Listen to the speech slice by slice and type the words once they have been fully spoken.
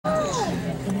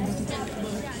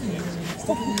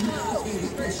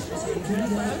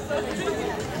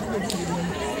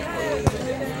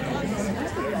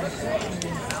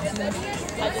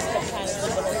just kept trying to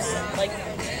sleep the whole time. Like,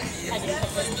 I just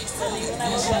kept like silly when I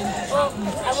woke up. Well,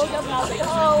 I woke up and I was like,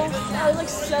 oh, I was like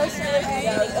so scared of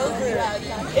getting over it.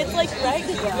 It's like right,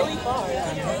 it's really far.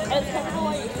 And it's kind of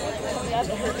like coming up,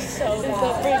 it hurts so bad. It's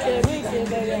a freaking weekend,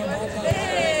 baby.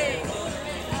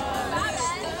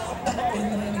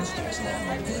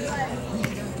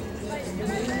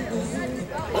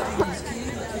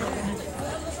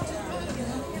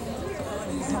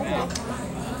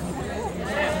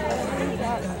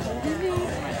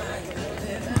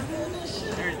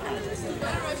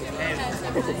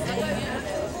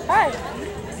 Hi.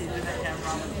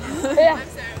 Yeah.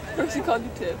 She called you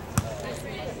Tip.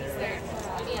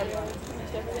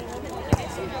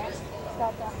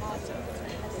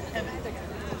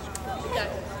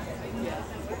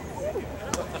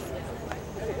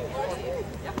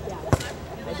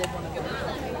 I did want to go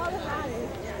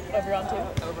over on 2.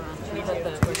 Over on 2. We did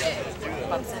the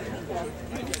bumps in.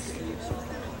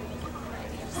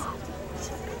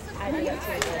 I did that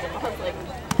too. I was like,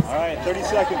 all right, 30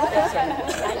 seconds. Let's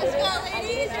go,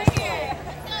 ladies. Right here.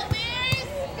 Go, Bears.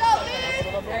 Go, Bears. a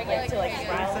little bit like to like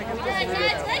trial. All right,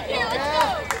 guys, right here. Let's go.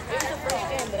 It was the first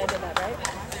game that I did that, right?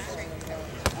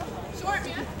 Short,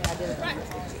 man. Yeah, I did it.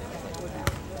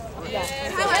 Yeah.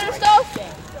 Rae Stof.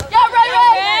 Yeah,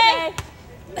 Rae.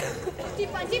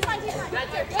 Keep on.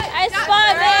 Nice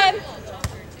spot, babe.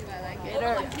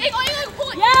 Hey, oh, you pull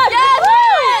it. Yes.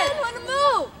 Want to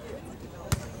move.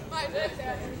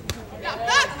 Yeah,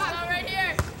 back. Right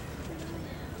here.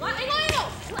 Angle.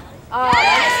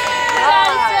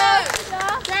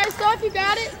 Rae Stof, you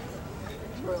got it.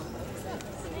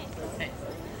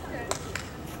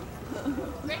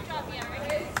 Great job, yeah. Right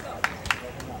here.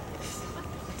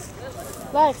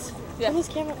 Lex, turn this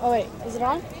camera. Oh wait, is it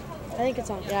on? I think it's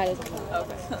on. Yeah, it is.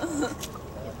 Okay.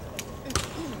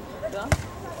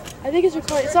 I think it's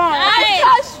recording. It's on.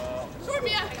 Nice. Short,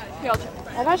 Mia. Here, I'll check.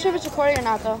 I'm not sure if it's recording or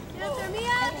not though.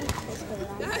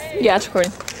 Yeah, it's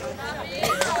recording.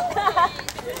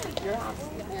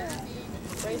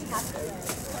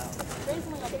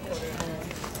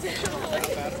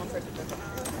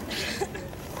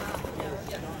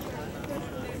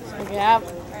 Yeah.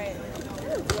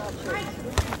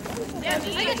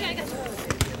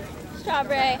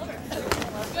 Strawberry.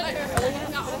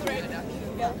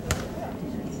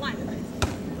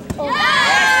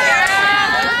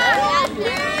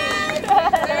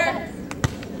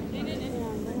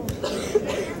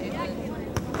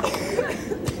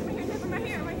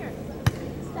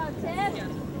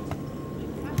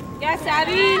 Yes,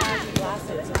 Abby.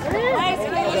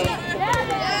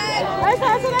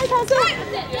 Nice hustle.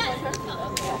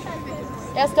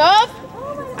 Yes, Stof.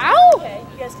 Ow. Okay,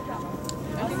 you guys can come.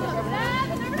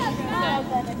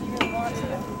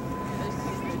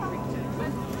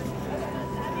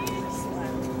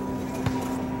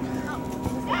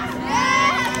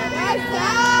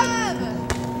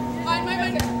 Fine.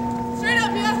 Straight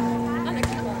up, Mia.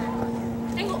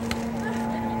 Angle.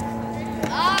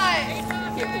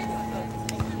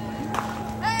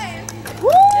 Hey.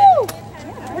 Woo!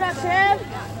 What up, Tim?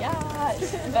 Yeah,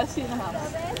 best seat in the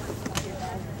house.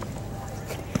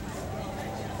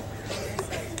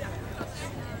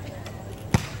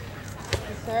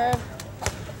 Serve.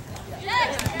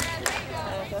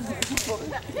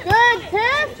 Good,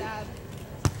 Tim.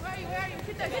 Where are you?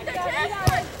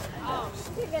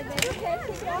 Get that.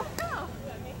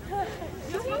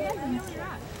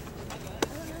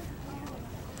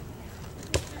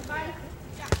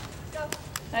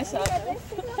 Nice shot.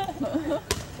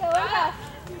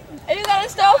 Hey, you got it,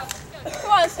 Stof.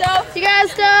 Come on, Stof. You got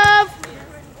it, Stof.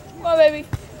 Come on, baby.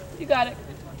 You got it.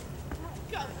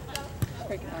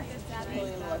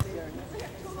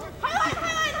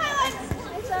 Highlight.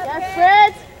 Yes,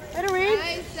 Fritz. Better read.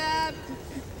 Nice.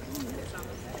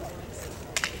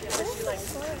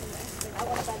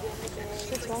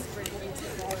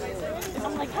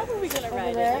 I'm like, how are we going to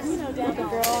ride There. it? You know, down The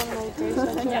girl on the green shirt.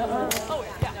 Oh,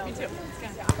 yeah, me too.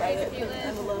 Right.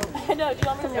 I know, do you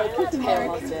want me to write it? I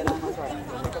almost did. Almost right.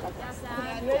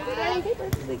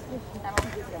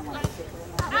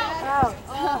 Oh.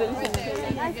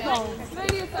 Nice ball.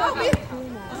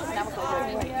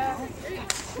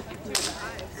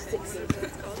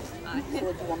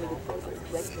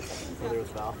 Whether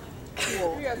it's foul.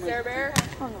 Here you go, Sarah Bear.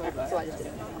 So I just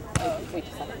didn't know. We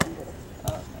just had to enter it.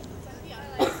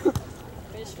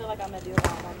 I just feel like I'm going to do it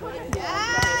all on the way down.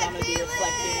 I'm going to be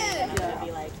reflecting. I'm going to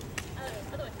be like,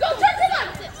 Go, turn.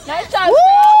 nice job,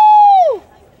 Woo!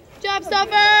 Job,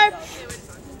 Stuffer.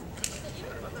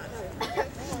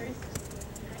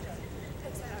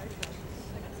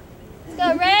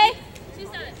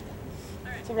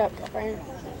 up, girlfriend.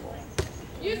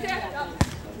 You stand up.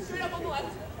 Straight up on the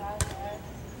left.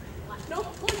 No,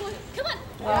 one. Come on.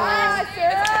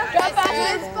 Sarah. Drop back.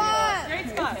 Good spot. Great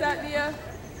spot. Set Nia.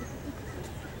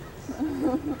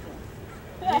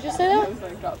 Did you just say that? I was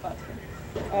like, drop faster.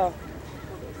 Oh.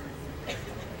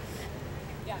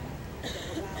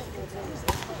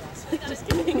 Just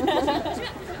kidding.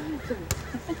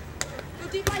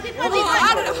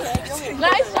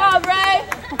 Nice job, Rae.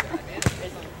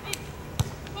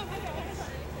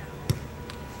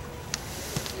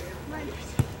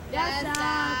 Yes,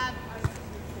 Dad.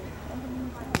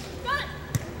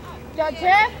 Got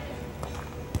Chip?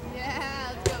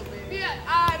 Yeah, let's go, baby. Yeah, I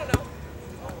don't know.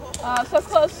 So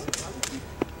close.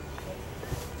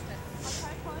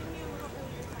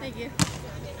 Thank you.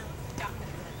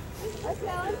 Let's go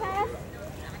and pass.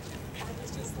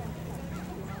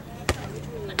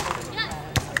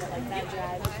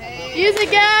 Use it,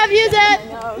 Gav, use it!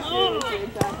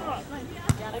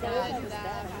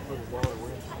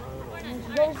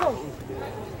 Let's go,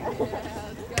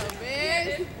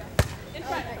 big. In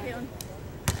front.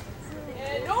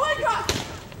 And no one cross.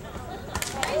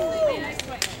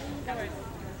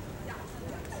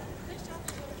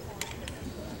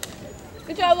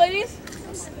 Good job, ladies.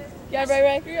 Yeah,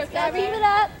 Rae. Here you go, Keep Gabby. it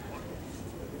up.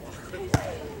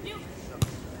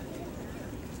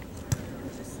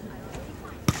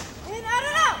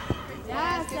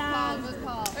 Yes, good call, good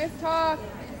call. Nice talk.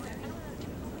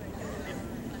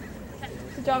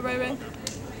 Good job, Rae.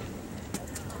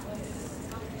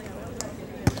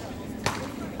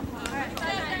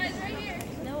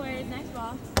 No worries. Next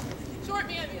ball. Short,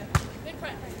 Mia. In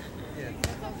front.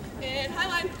 And high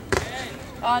line.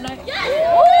 Nice. Yes!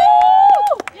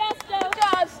 Yes, Stof. Good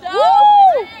job, Stof.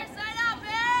 Bears, side out,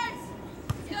 Bears.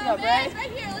 Good job, Rae.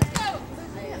 Right here, let's go.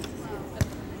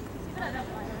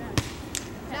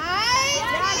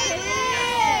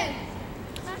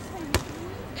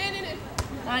 In.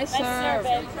 Nice Nice serve, serve.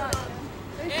 babe.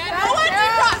 And no one to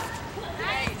cross.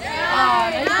 Nice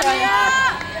try.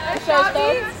 Nice try,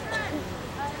 Stof.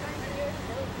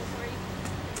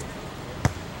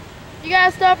 You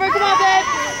got Stoffer, come on, babe.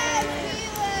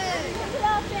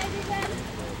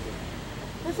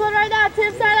 This one right now,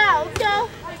 Tim, side out. Let's go.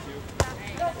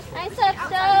 Nice up,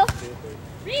 Stof.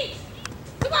 Reach.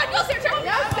 Come on, go, Sarah.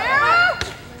 Yes, Sarah.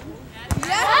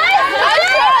 Nice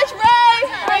touch, Rae.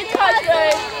 Great touch,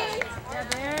 Rae.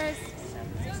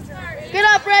 Get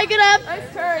up, Rae, get up. Nice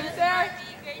turn, Sarah.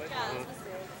 Great job.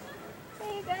 Hey,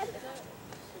 you good?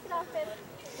 Get off, babe.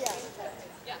 Yeah.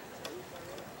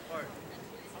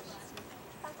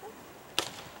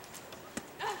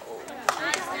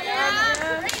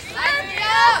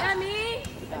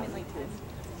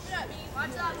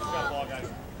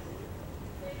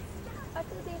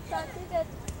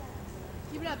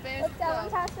 Keep it up, babe. Let's go. One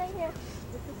pass right here.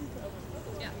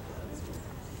 Yeah.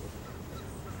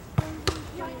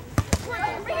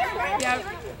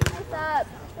 What's up?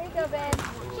 There you go, babe.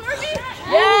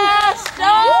 Yes,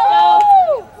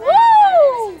 Stof. Woo!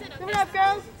 Give it up,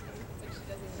 girls.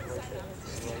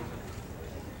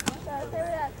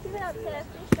 Keep it up, Tiff.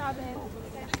 Nice job, babe.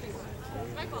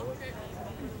 My fault. Okay.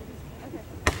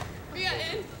 Mia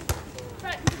in.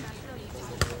 Front.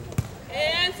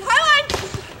 And highline.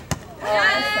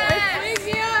 Nice swing,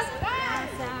 Mia.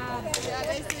 Yeah,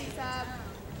 nice swing, Sab.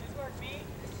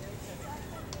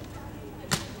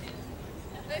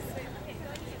 Nice swing. Here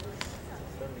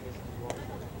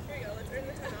we go. Let's earn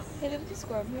the timeout. Hit him to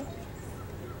score here.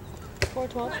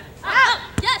 4-12. Out!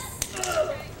 Yes!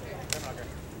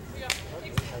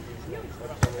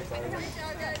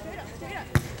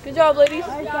 Good job, ladies.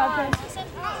 Nice job, Tim.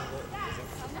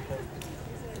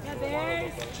 Yeah,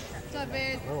 Bears. What's up,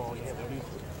 Bears?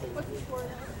 What's the score?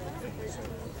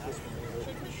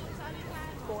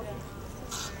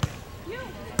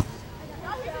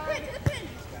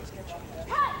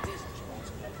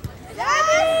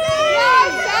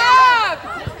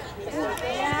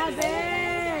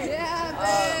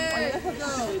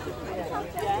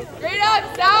 Great up,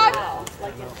 Stof!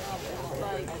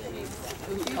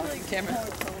 Camera.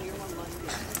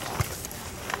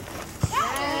 I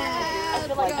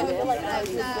feel like I'm more like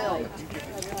lost.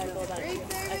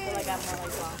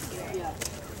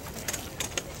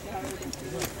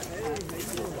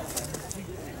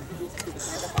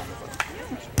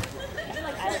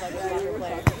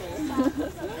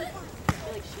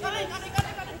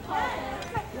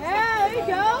 Yeah, there you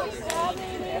go.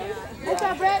 Good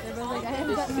job, Brett. Good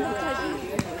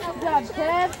job,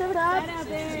 Tim. Give it up.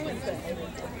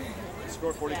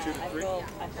 score 42-3. I feel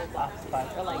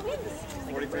boxy. Or like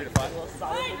 43 to 5.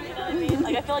 solid, you know what I mean?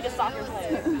 Like I feel like a soccer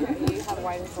player.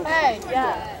 Hey,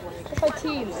 Yeah. it's my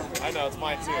team. I know, it's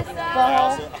mine too. I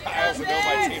also know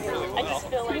my team really I well. just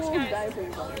feel like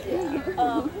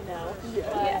no.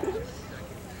 Yeah.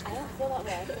 I don't feel that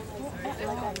way. I feel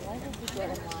like I'm letting people get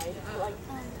in line. Like,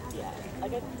 yeah.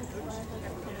 Like I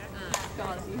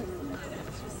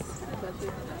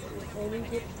maybe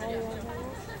get higher on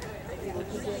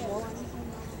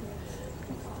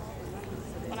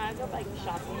when I go like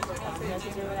shopping for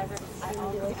contests or whatever, I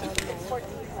always sport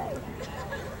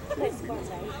play sports,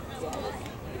 right?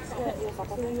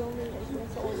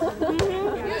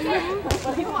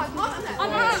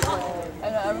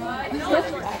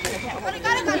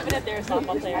 Even if they're a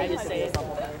softball player, I just say it.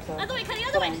 Other way, cut the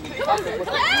other way. Come on.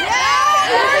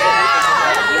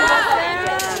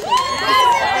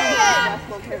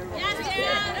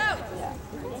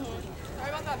 Sorry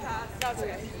about that pass. That was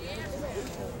okay.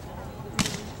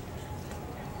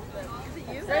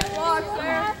 Great block,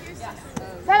 sir.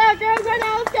 Set out, girls, right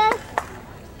now, let's go.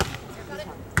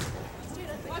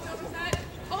 Watch over side.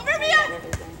 Over Mia!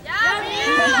 Yeah!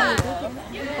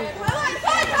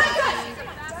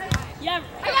 Yeah.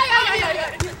 I got it.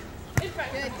 In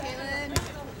front. Good, Caitlin.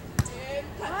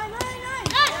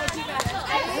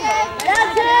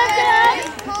 That's it,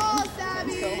 Nice call,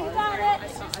 Sabby.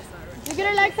 you get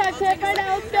her legs out, tip right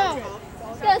now, let's go.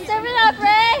 Let's go, serve it up,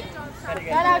 Ray.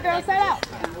 Set out, girls, set out.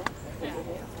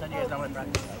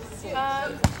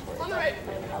 On the right.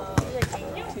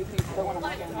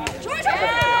 George!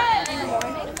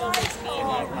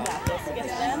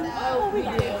 Against them? Oh, we do.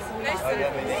 Nice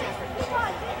serve.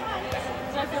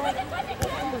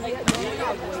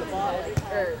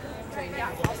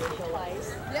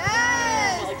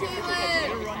 Yes,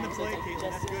 Caitlin. Run the play, Kate.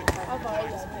 That's good.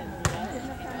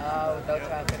 No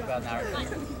traffic about an hour.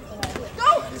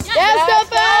 Yes,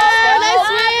 Stefan! Nice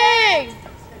swing!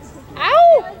 Ow!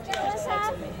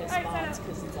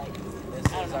 This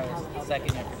is our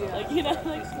second year. Like, you know,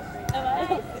 like, am I?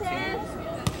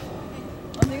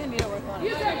 One thing I need to work on.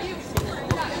 You serve, you.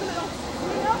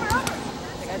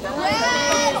 Yes,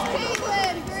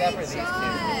 Caitlin. Except for Great these shot.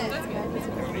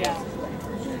 Yeah.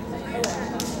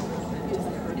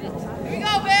 Here we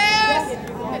go, Bears!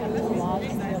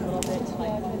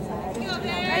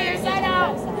 Side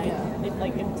out. If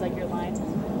like if it's like your line,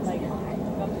 like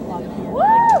block here.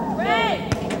 Woo! Ray!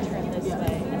 Turn this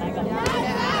way, and I got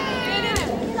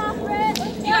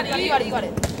You got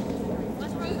it.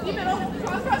 Keep it open.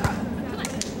 Cross.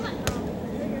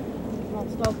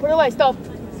 Stop, put it away, stop.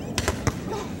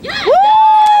 Yes!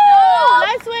 Woo!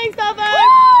 Nice swing, Stefan!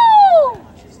 Woo!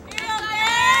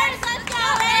 Let's go,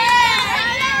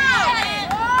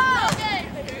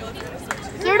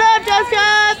 Stir it up, Jessica!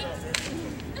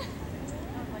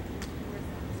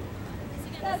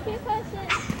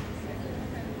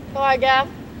 Come on, Gav.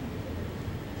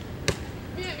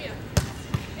 Mia.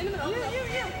 In the middle. You.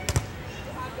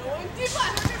 Going deep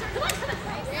left.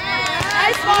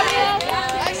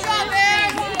 Nice shot,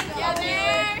 Bears. Yeah,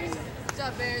 Bears. Good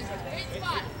job, Bears. Great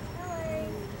spot.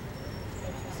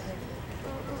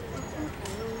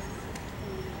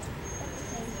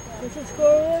 What's the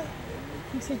score?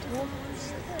 You say 12?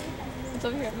 It's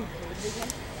over here.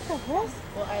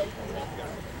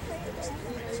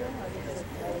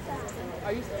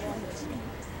 Are you still on this?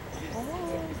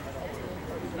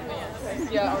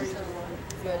 Yeah, are you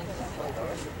good?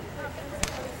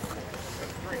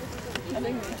 I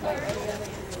think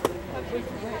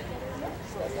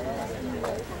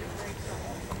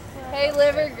Hey,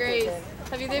 Liver Grace.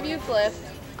 Have either of you flipped?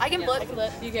 I can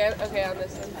flip. You can? Okay, on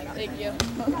this one. Thank you.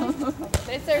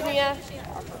 Nice serve, Mia.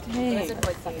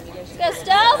 Go,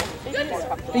 Stof!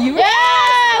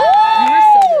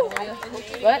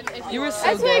 What? You were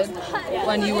so good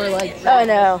when you were like. Oh,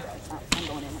 no.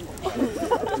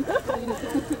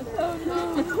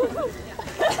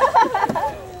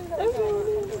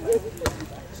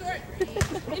 Short.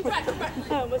 In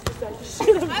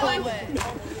front.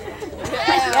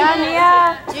 Yeah,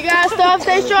 Mia. You got stuff.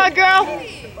 Stay strong, girl.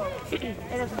 It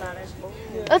doesn't matter.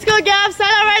 Let's go, Gav. Sign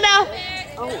out right now.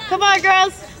 Come on,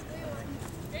 girls.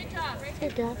 Great job.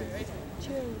 Good job.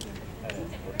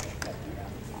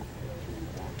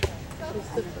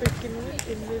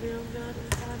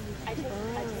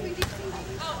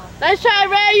 Nice try,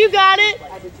 Ray. You got it.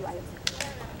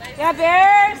 Yeah,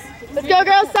 Bears! Let's go,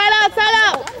 girls. Sign out. Sign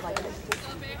out.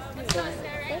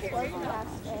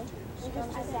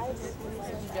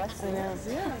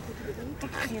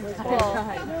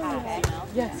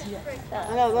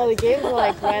 I don't know. The games are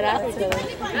like right after each other.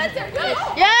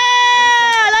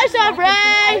 Yeah! Nice shot,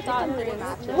 Ray.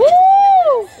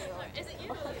 Woo!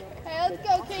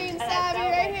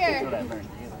 what I learned.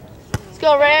 Let's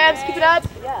go, Rams. Keep it up.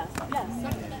 Yeah, yes.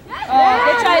 Oh,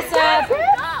 good try, Seb.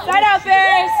 Side out,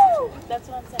 Bears. That's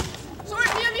what I'm saying. Sorry,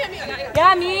 me.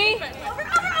 Yeah, me. Over.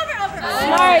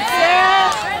 Smart, Sarah.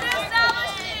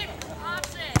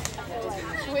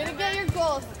 Way to get your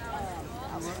goals.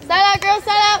 Side out, girls.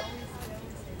 Side out.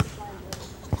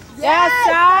 Yeah,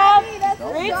 Seb.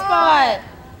 Great spot.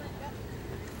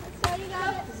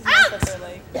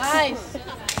 Nice.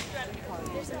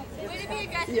 Way to be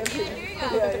aggressive. Here you go.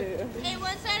 Hey,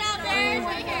 one side out, Bears.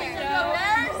 Right here. Go,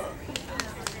 Bears.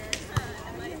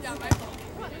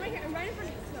 Right here. I'm right in front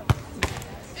of you.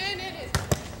 In.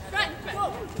 Front.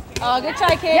 Oh, good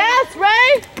try, Kate. Yes,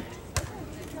 Ray.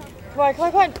 Come on.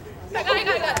 I got it.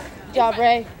 Good job,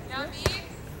 Ray. Now me.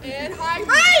 And high.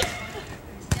 Right!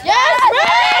 Yes,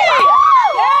 Ray.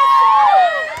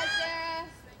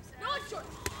 No, it's short.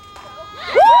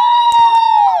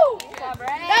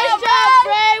 Nice job,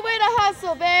 Ray. Way to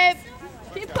hustle, babe.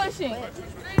 Keep pushing.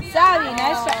 Sally,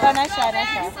 nice try. Oh, nice try.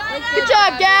 Good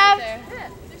job, Gav.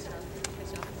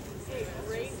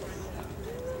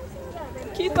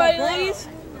 Keep fighting, ladies.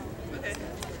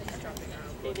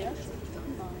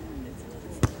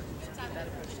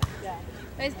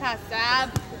 Nice pass, Sab.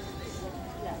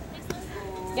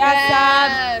 Yeah,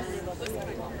 Sab.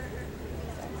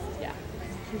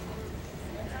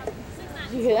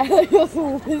 You hear that?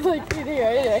 It's like eating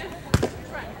anything.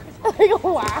 Like,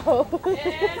 wow. Do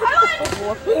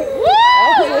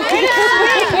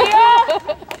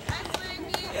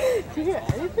you hear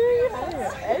anything? I don't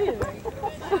hear anything.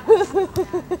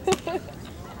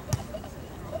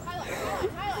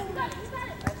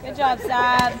 Good job,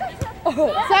 Sab.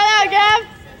 Side out, Gav.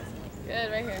 Good,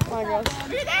 right here. Come on, girls. Are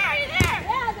you there?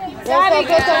 Sabby,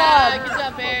 good job. Good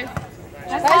job, Bears.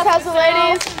 Nice hustle,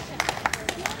 ladies.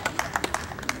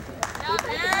 Good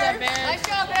job, Bears. Nice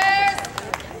job, Bears.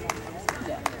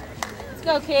 Let's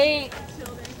go, Kate.